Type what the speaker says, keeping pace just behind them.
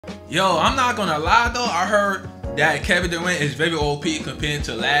Yo, I'm not gonna lie though. I heard that Kevin Durant is very OP compared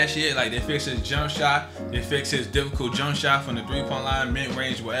to last year. Like, they fixed his jump shot, they fixed his difficult jump shot from the 3-point line,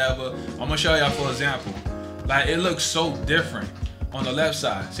 mid-range, whatever. I'm gonna show y'all for example. Like, it looks so different on the left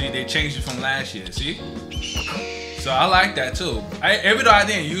side. See, they changed it from last year. See? So I like that too. Even though I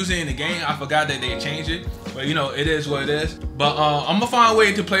didn't use it in the game, I forgot that they changed it. But you know, it is what it is. But I'm gonna find a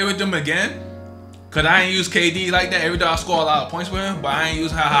way to play with them again. Cause I ain't use KD like that. Every day I score a lot of points with him, but I ain't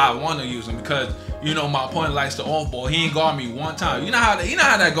use how I want to use him because you know my opponent likes to off ball. He ain't guard me one time. You know how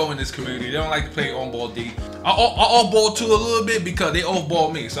that go in this community. They don't like to play on ball D. I off ball too a little bit because they off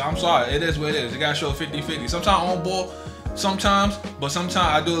ball me. So I'm sorry. It is what it is. You gotta show 50-50. Sometimes on ball, but sometimes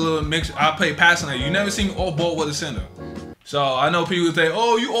I do a little mix. I play passing lane. You never see me off ball with a center. So I know people say,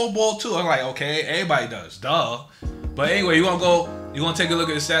 "Oh, you off ball too." I'm like, okay, everybody does, duh. But anyway, you gonna take a look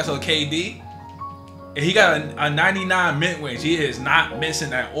at the stats of KD. He got a 99 mid-range. He is not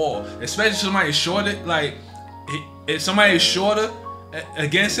missing at all. Especially somebody shorter. Like, if somebody is shorter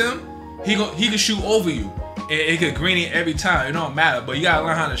against him, he can shoot over you. It could green it every time. It don't matter. But you gotta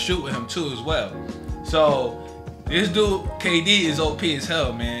learn how to shoot with him too as well. So this dude KD is OP as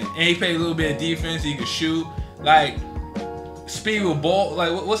hell, man. And he plays a little bit of defense. He can shoot. Like, speed with ball.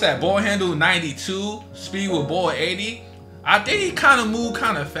 Like, what's that? Ball handle 92. Speed with ball 80. I think he kind of moved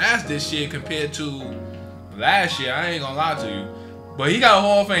kind of fast this year compared to last year. I ain't gonna lie to you. But he got a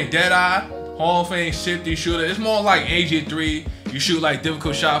Hall of Fame dead eye, Hall of Fame shifty shooter. It's more like AJ3. You shoot like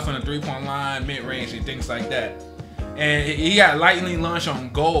difficult shot from the 3-point line, mid-range, and things like that. And he got lightning launch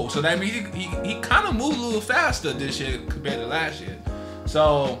on goal. So that means he kind of moved a little faster this year compared to last year.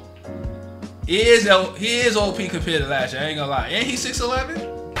 So he is OP compared to last year. I ain't gonna lie. And he's 6'11".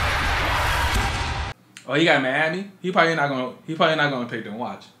 Oh, he got Miami. He probably not gonna pick them.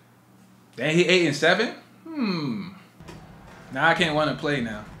 Watch. Then he 8-7. Now I can't want to play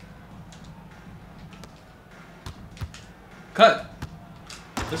now. Cut.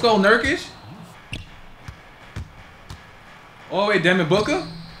 Let's go, Nurkic. Oh wait, Devin Booker.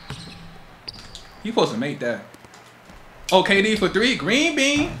 He supposed to make that. Oh, KD for 3. Green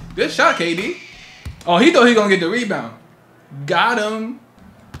bean. Good shot, KD. Oh, he thought he gonna get the rebound. Got him.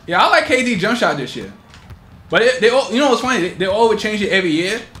 Yeah, I like KD jump shot this year. But you know what's funny? They always change it every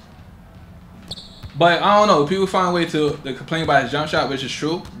year. But I don't know. People find a way to complain about his jump shot, which is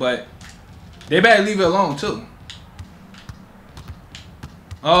true. But they better leave it alone too.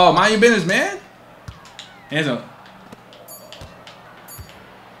 Oh, mind your business, man. Hands up.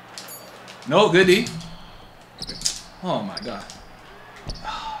 No, good D. Oh my god.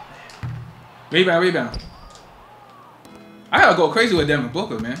 Oh, rebound. I gotta go crazy with Devin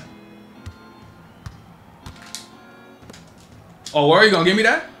Booker, man. Oh, where are you gonna give me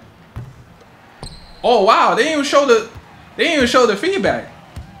that? Oh wow, they didn't even show the feedback.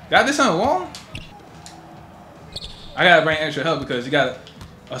 Got this something wrong? I gotta bring extra help because you got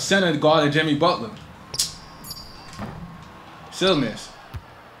a center guarding Jimmy Butler. Still miss.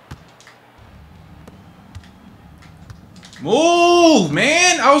 Move,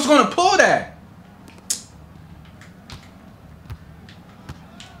 man! I was gonna pull that.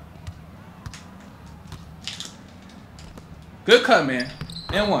 Good cut, man.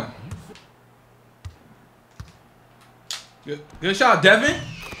 And one. Good shot, Devin.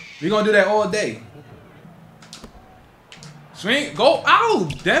 We gonna do that all day. Swing, go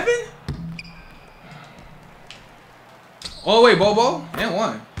out, Devin. Oh wait, Bobo, and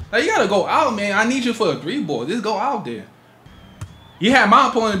one. Like, you gotta go out, man. I need you for a 3-ball. Just go out there. You had my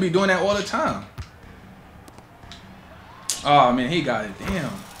opponent be doing that all the time. Oh man, he got it.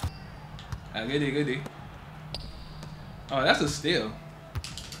 Damn. Good D. Oh, that's a steal.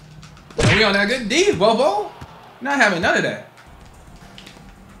 And we on that good D, Bobo. Not having none of that.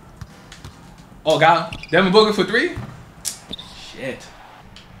 Oh, got him. Devin Booker for 3. Shit.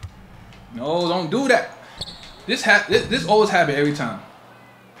 No, don't do that. This always happen every time.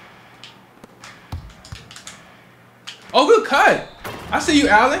 Oh, good cut. I see you,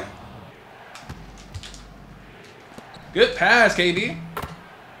 Allen. Good pass, KD.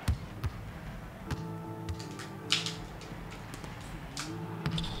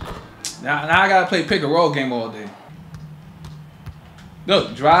 Now I gotta play pick and roll game all day.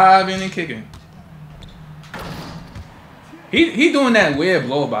 Look, driving and kicking. He doing that weird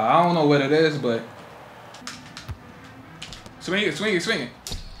blow by. I don't know what it is, but swing it.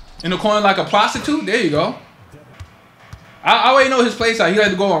 In the corner like a prostitute. There you go. I already know his play style. He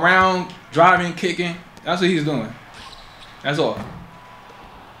had to go around, driving, kicking. That's what he's doing. That's all.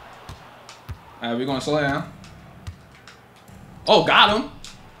 Alright, we're gonna slow it down. Oh, got him.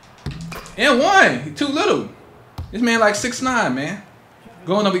 And one. He too little. This man like 6'9", man.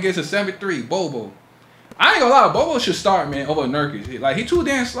 Going up against a 7'3", Bobo. I ain't gonna lie, Bobo should start, man, over Nurkic. Like, he too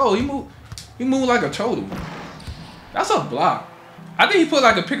damn slow. He move like a turtle. That's a block. I think he put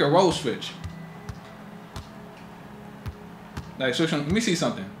like a pick and roll switch. Like, switch on. Let me see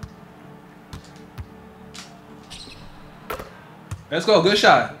something. Let's go. Good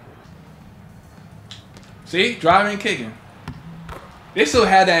shot. See? Driving and kicking. They still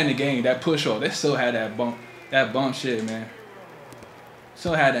had that in the game, that push off. They still had that bump shit, man.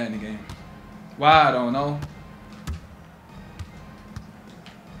 Still had that in the game. Why? I don't know.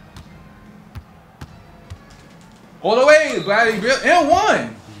 All the way, Bradley Grill, and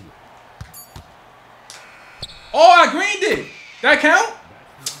one. Oh, I greened it. That count?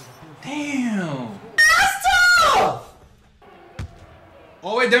 Damn. That's tough.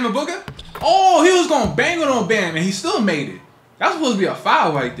 Oh, wait, Devin Booker? Oh, he was going to bang it on Bam, and he still made it. That's supposed to be a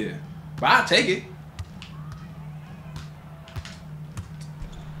foul right there. But I'll take it.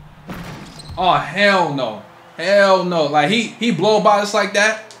 Oh, hell no. Hell no. Like, he blow by us like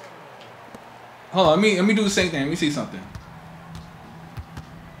that. Hold on, let me do the same thing. Let me see something.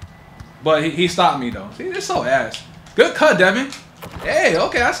 But he stopped me, though. See, this so ass. Good cut, Devin. Hey,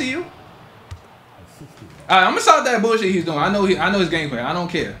 okay, I see you. All right, I'm gonna stop that bullshit he's doing. I know his game plan. I don't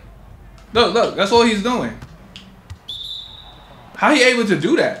care. Look, that's all he's doing. How he able to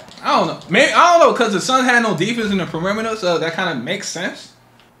do that? I don't know. Maybe I don't know, cause the Suns had no defense in the perimeter, so that kind of makes sense.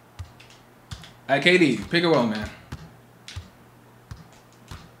 All right, KD, pick a roll, man.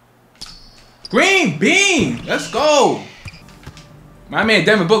 Green bean, let's go. My man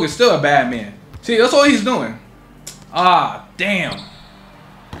Devin Booker is still a bad man. See, that's all he's doing. Ah, damn.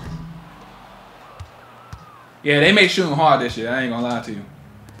 Yeah, they make shooting hard this year. I ain't gonna lie to you.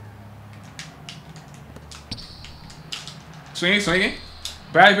 Swinging.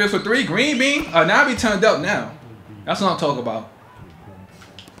 Bradley Beal for three. Green bean. Now be turned up now. That's what I'm talking about.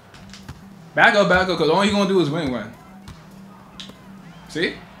 Back up, because all he's gonna do is win one.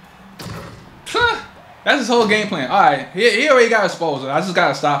 See? That's his whole game plan. All right, he already got exposed. I just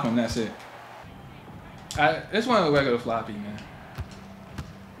gotta stop him. That's it. All right, this one a regular floppy, man.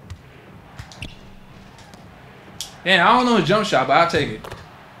 Damn, I don't know his jump shot, but I'll take it.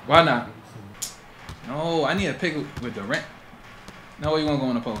 Why not? No, I need a pick with Durant. No, you gonna go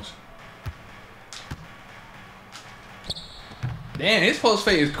in the post. Damn, his post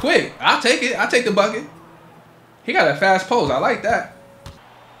fade is quick. I'll take it. I'll take the bucket. He got a fast post. I like that.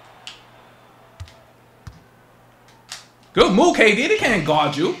 Good move, KD. They can't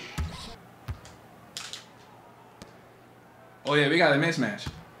guard you. Oh, yeah, we got a mismatch.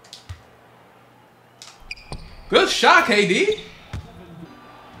 Good shot, KD.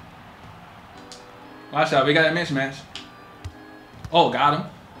 Watch out. We got a mismatch. Oh, got him.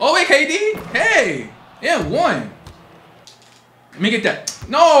 Oh, wait, KD. Hey. Yeah, one. Let me get that.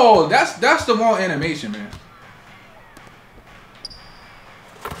 No, that's the wrong animation, man.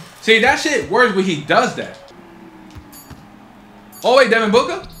 See, that shit works when he does that. Oh, wait, Devin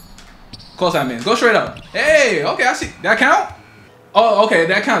Booker? Close that man. Go straight up. Hey, okay, I see. That count? Oh, okay,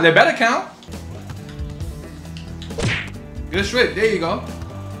 that count. That better count. Good strip. There you go.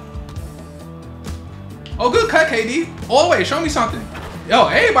 Oh, good cut, KD. All the way. Show me something. Yo,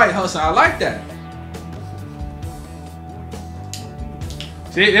 everybody hustling. I like that.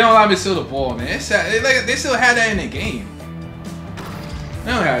 See, they don't allow me to steal the ball, man. It's sad. They still had that in the game.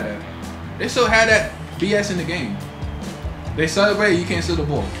 They don't have that. They still had that BS in the game. They celebrate, you can't steal the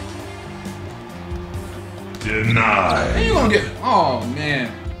ball. Denied. Then you gonna get. Oh man.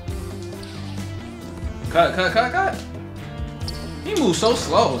 Cut. He moves so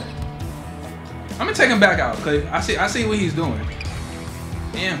slow. I'm gonna take him back out because I see what he's doing.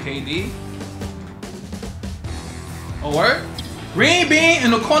 Damn, KD. Oh, word? Green bean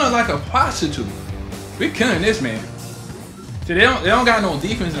in the corner like a prostitute. We killing this man. See, they don't got no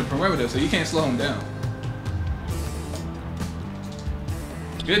defense in the perimeter, so you can't slow him down.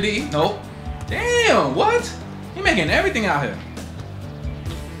 Good D. Nope. Damn, what? He making everything out here.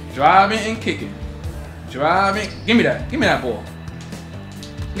 Driving and kicking. Driving. Give me that. Give me that ball.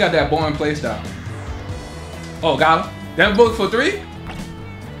 You got that ball in play style. Oh, got him. That book for three?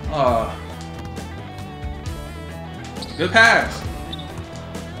 Good pass.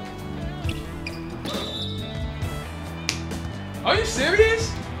 Are you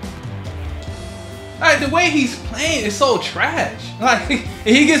serious? Like, the way he's playing is so trash. Like,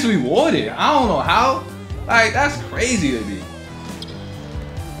 he gets rewarded. I don't know how. Like, that's crazy to me.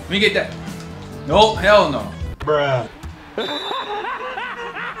 Let me get that. Nope, hell no. Bruh.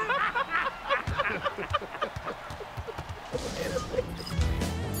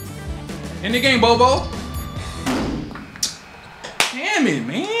 In the game, Bobo. Damn Damn it,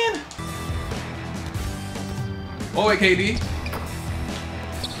 man. Oh, wait, KD.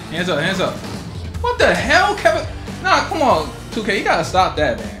 Hands up, hands up. What the hell, Kevin? Nah, come on, 2K. You gotta stop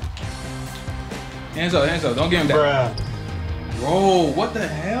that, man. Hands up, hands up. Don't give him that. Bruh. Bro, what the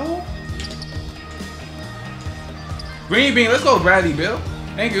hell? Green bean. Let's go, Bradley Bill.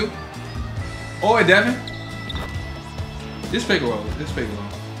 Thank you. Oh, wait, Devin. This pick roll. This pick roll.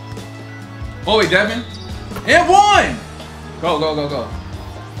 Oh, wait, Devin. And one. Go, go, go, go.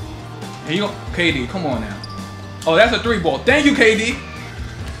 And you go, KD. Come on now. Oh, that's a 3-ball. Thank you, KD.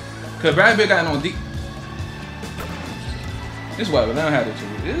 Cause Bradley got no deep. This is what we learn how to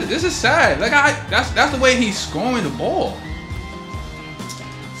do. This is sad. Like that's the way he's scoring the ball.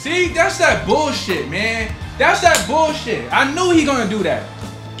 See, that's that bullshit, man. That's that bullshit. I knew he gonna do that.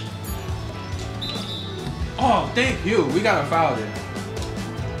 Oh, thank you. We got a foul there.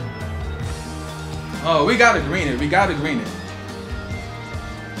 Oh, we gotta green it. We gotta green it.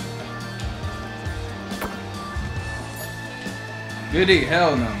 Good D,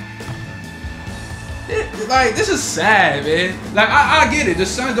 hell no. Like, this is sad, man. Like, I get it. The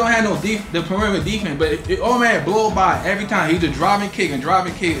Suns don't have no the perimeter defense, but oh man, blow by every time. He's just driving kick, and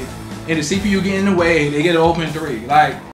the CPU getting in the way. They get an open 3. Like,